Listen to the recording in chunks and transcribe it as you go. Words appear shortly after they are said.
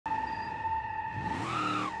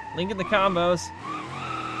Linking the combos.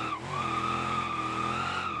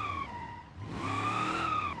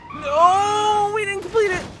 No, we didn't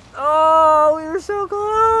complete it. Oh, we were so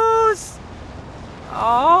close.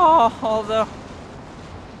 Oh, although.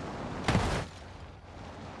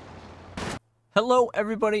 Hello,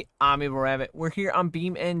 everybody. I'm Evil Rabbit. We're here on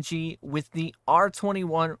BeamNG with the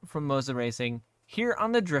R21 from MOZA Racing, here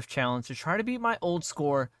on the Drift Challenge to try to beat my old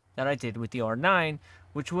score that I did with the R9,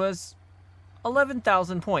 which was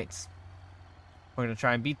 11,000 points. We're going to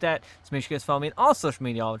try and beat that, so make sure you guys follow me on all social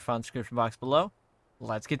media, all which are in the description box below.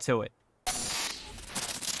 Let's get to it.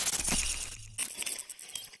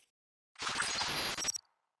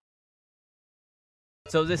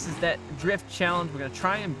 So this is that Drift Challenge. We're going to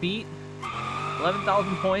try and beat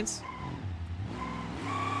 11,000 points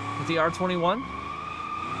with the R21.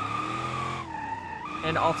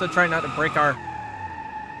 And also try not to break our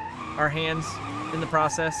hands in the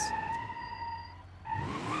process.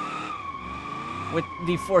 With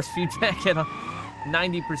the force feedback at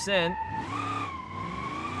 90%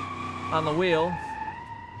 on the wheel.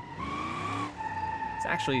 It's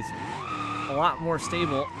actually a lot more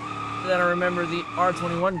stable than I remember the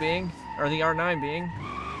R21 being, or the R9 being.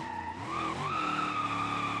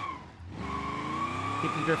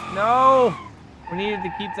 Keep the drift. No! We needed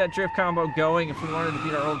to keep that drift combo going if we wanted to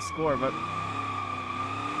beat our old score, but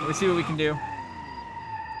we'll see what we can do.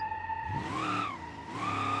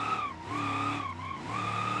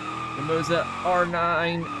 The MOZA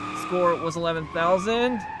R9 score was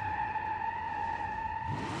 11,000.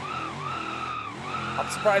 I'm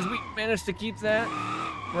surprised we managed to keep that.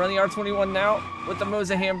 We're on the R21 now with the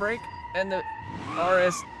MOZA Handbrake and the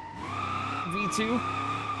RS V2.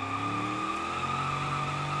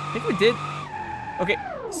 I think we did. Okay,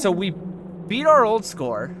 so we beat our old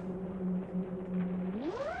score.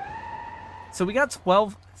 So we got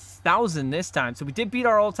 12,000 this time. So we did beat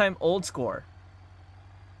our all-time old score.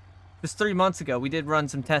 Just 3 months ago, we did run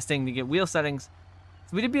some testing to get wheel settings.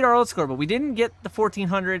 So we did beat our old score, but we didn't get the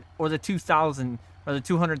 1,400 or the 2,000 or the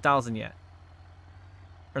 200,000 yet.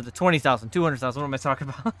 Or the 20,000, 200,000, what am I talking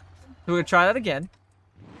about? So we're going to try that again.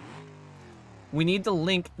 We need to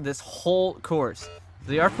link this whole course.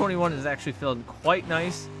 The R21 is actually feeling quite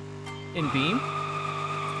nice in Beam.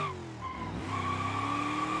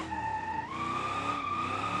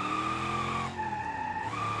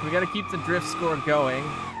 We got to keep the drift score going.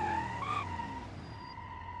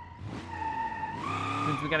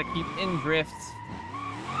 Means we got to keep in drift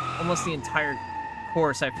almost the entire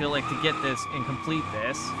course, I feel like, to get this and complete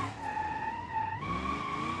this.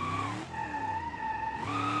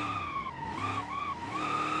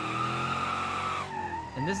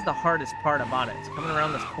 And this is the hardest part about it. It's coming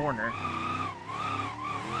around this corner.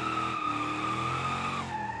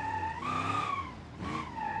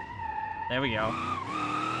 There we go.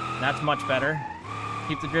 That's much better.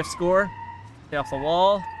 Keep the drift score. Stay off the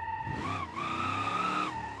wall.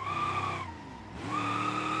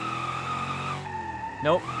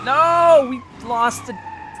 Nope. No! We lost the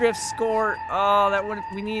drift score. Oh, that would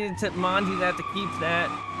we needed to Monty that to keep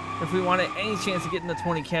that if we wanted any chance of getting the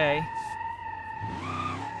 20K.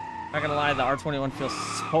 Not gonna lie, the R21 feels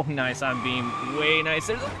so nice on Beam. Way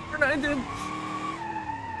nicer than the R9 did.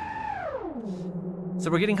 So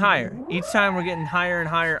we're getting higher. Each time we're getting higher and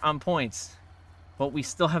higher on points. But we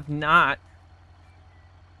still have not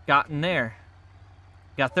gotten there.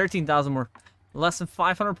 Got 13,000. We're less than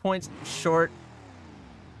 500 points short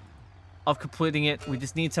of completing it. We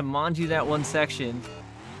just need to manji that one section.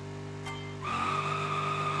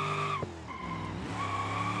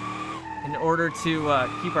 In order to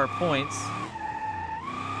keep our points.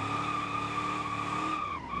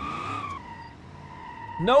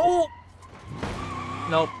 No!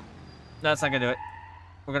 Nope. That's not gonna do it.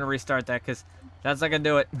 We're gonna restart that because that's not gonna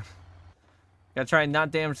do it. Gotta try and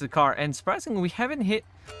not damage the car. And surprisingly, we haven't hit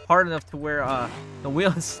hard enough to where the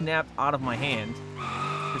wheel has snapped out of my hand.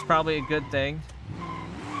 It's probably a good thing.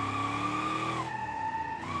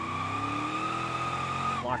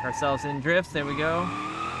 Lock ourselves in drift. There we go.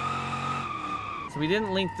 So we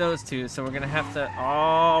didn't link those two, so we're gonna have to.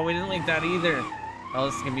 Oh, we didn't link that either. Oh,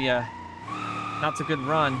 this is gonna be a not so good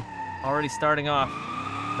run. Already starting off,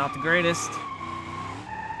 not the greatest.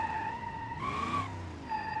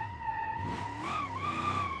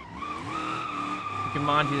 We can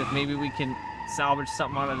manji that maybe we can salvage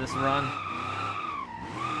something out of this run.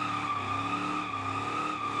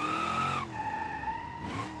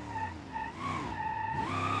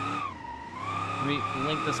 We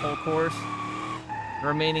link this whole course. The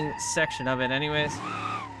remaining section of it anyways.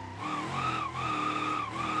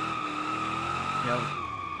 Yo,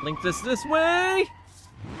 link this way!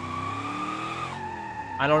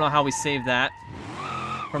 I don't know how we saved that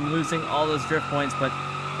from losing all those drift points, but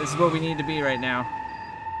this is where we need to be right now.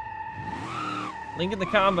 Link in the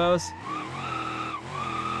combos.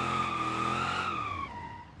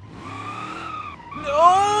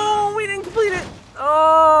 No, we didn't complete it.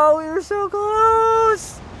 Oh, we were so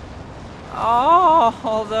close. Oh,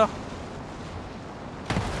 although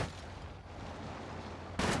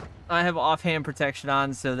I have offhand protection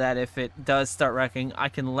on so that if it does start wrecking, I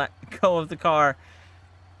can let go of the car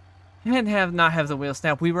and not have the wheel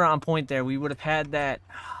snap. We were on point there. We would have had that.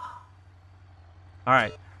 All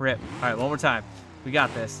right, rip. All right, one more time. We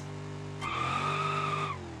got this.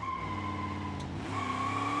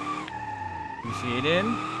 Initiate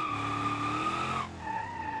in.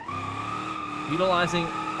 Utilizing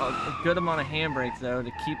a good amount of handbrake, though,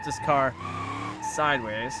 to keep this car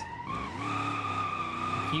sideways.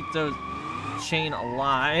 Keep the chain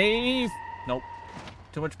alive. Nope.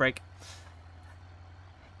 Too much brake.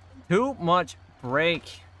 Too much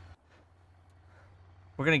brake.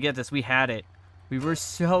 We're going to get this. We had it. We were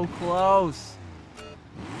so close.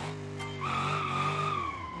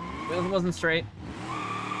 It wasn't straight.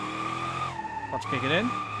 Watch kick it in.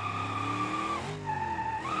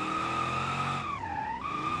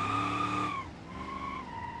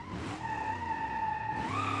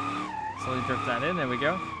 Slowly drift that in. There we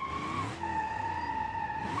go.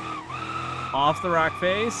 Off the rock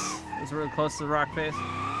face. It was really close to the rock face.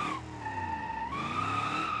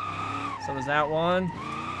 So was that one.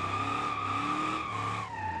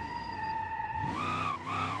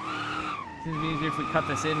 Seems to be easier if we cut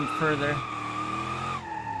this in further.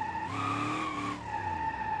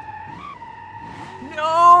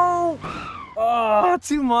 No! Oh,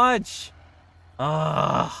 too much.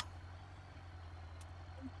 Ah.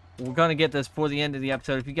 We're going to get this for the end of the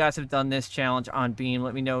episode. If you guys have done this challenge on Beam,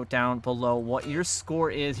 let me know down below what your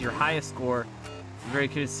score is, your highest score. I'm very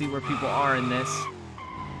curious to see where people are in this.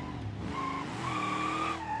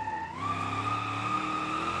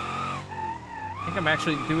 I think I'm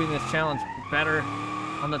actually doing this challenge better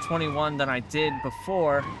on the 21 than I did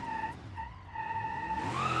before.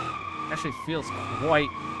 Actually feels quite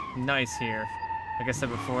nice here. Like I said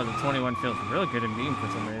before, the 21 feels really good in Beam for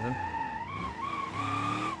some reason.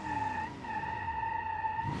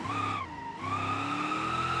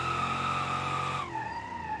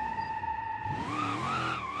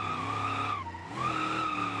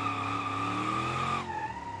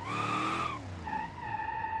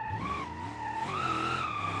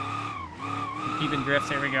 Keeping drifts,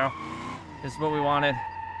 here we go. This is what we wanted.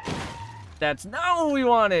 That's not what we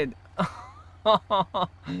wanted! Oh,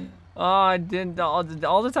 I didn't. All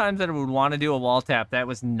the times that I would want to do a wall tap, that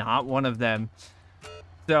was not one of them.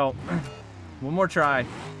 So, one more try.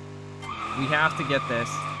 We have to get this.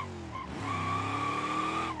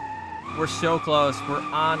 We're so close. We're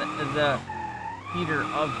on the heater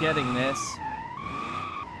of getting this.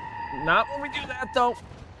 Not when we do that, though.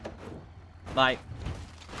 Like,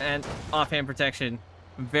 and offhand protection,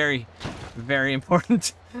 very, very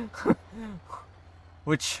important.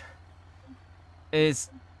 Which is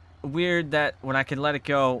weird that when I can let it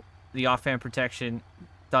go, the offhand protection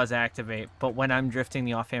does activate, but when I'm drifting,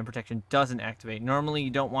 the offhand protection doesn't activate. Normally, you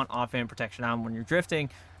don't want offhand protection on when you're drifting,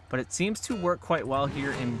 but it seems to work quite well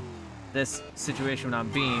here in this situation on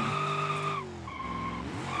Beam.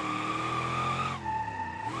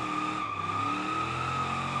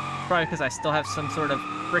 Probably because I still have some sort of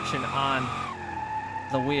friction on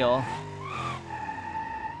the wheel.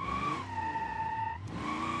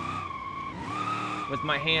 With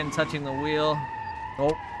my hand touching the wheel.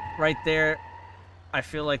 Oh, right there. I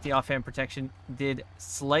feel like the offhand protection did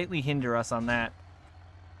slightly hinder us on that.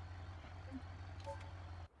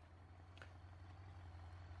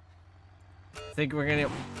 I think we're gonna...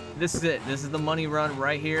 This is it. This is the money run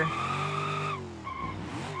right here.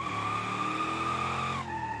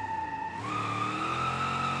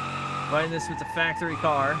 Running this with the factory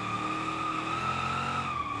car.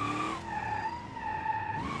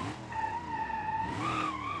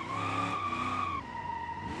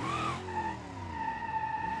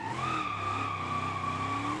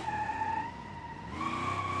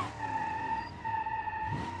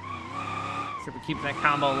 So we're keeping that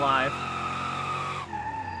combo alive.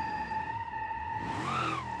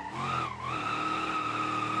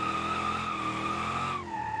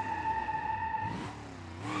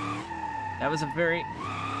 That was a very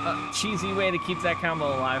cheesy way to keep that combo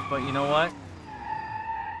alive, but you know what?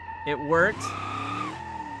 It worked.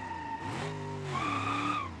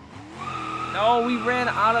 No, we ran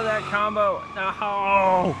out of that combo.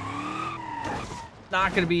 No.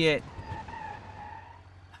 Not gonna be it.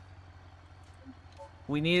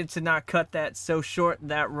 We needed to not cut that so short,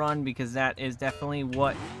 that run, because that is definitely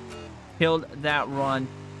what killed that run.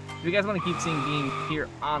 If you guys want to keep seeing Beam here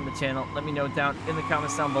on the channel, let me know down in the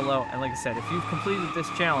comments down below. And like I said, if you've completed this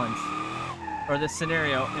challenge or this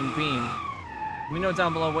scenario in Beam, let me know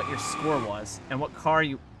down below what your score was and what car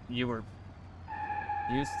you were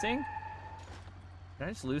using. Did I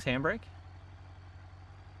just lose Handbrake?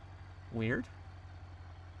 Weird.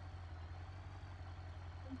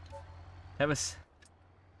 That was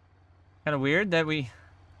kind of weird that we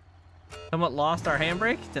somewhat lost our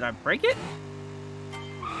Handbrake. Did I break it?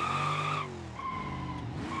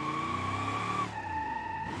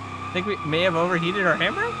 I think we may have overheated our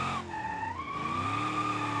Handbrake?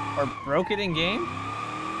 Or broke it in game?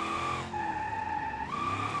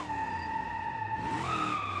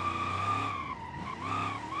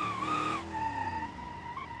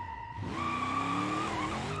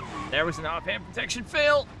 There was an off-hand protection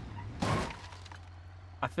fail.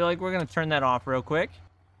 I feel like we're going to turn that off real quick.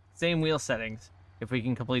 Same wheel settings if we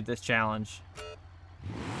can complete this challenge.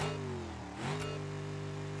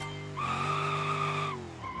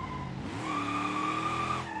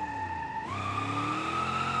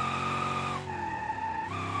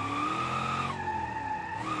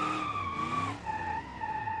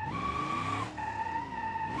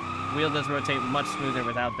 Wheel does rotate much smoother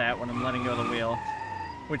without that when I'm letting go of the wheel,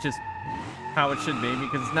 which is how it should be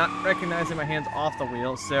because it's not recognizing my hands off the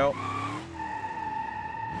wheel, so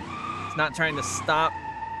it's not trying to stop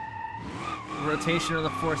rotation or the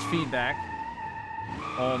force feedback.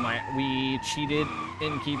 Oh my, we cheated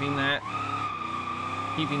in keeping that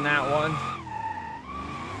one.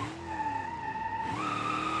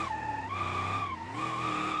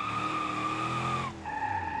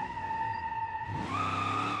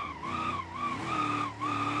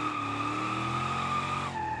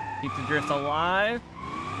 Keep the drift alive.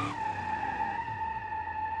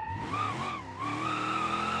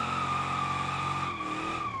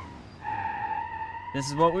 This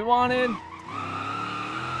is what we wanted.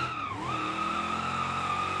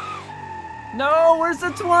 No, where's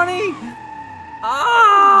the 20?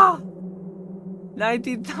 Ah!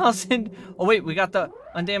 19,000. Oh wait, we got the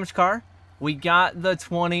undamaged car. We got the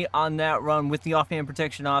 20 on that run with the offhand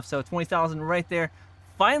protection off, so 20,000 right there.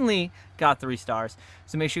 Finally got 3 stars.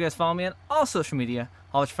 So make sure you guys follow me on all social media.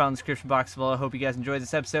 All which you found in the description box below. I hope you guys enjoyed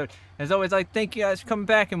this episode. As always, I thank you guys for coming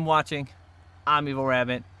back and watching. I'm Evil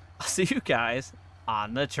Rabbit. I'll see you guys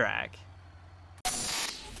on the track.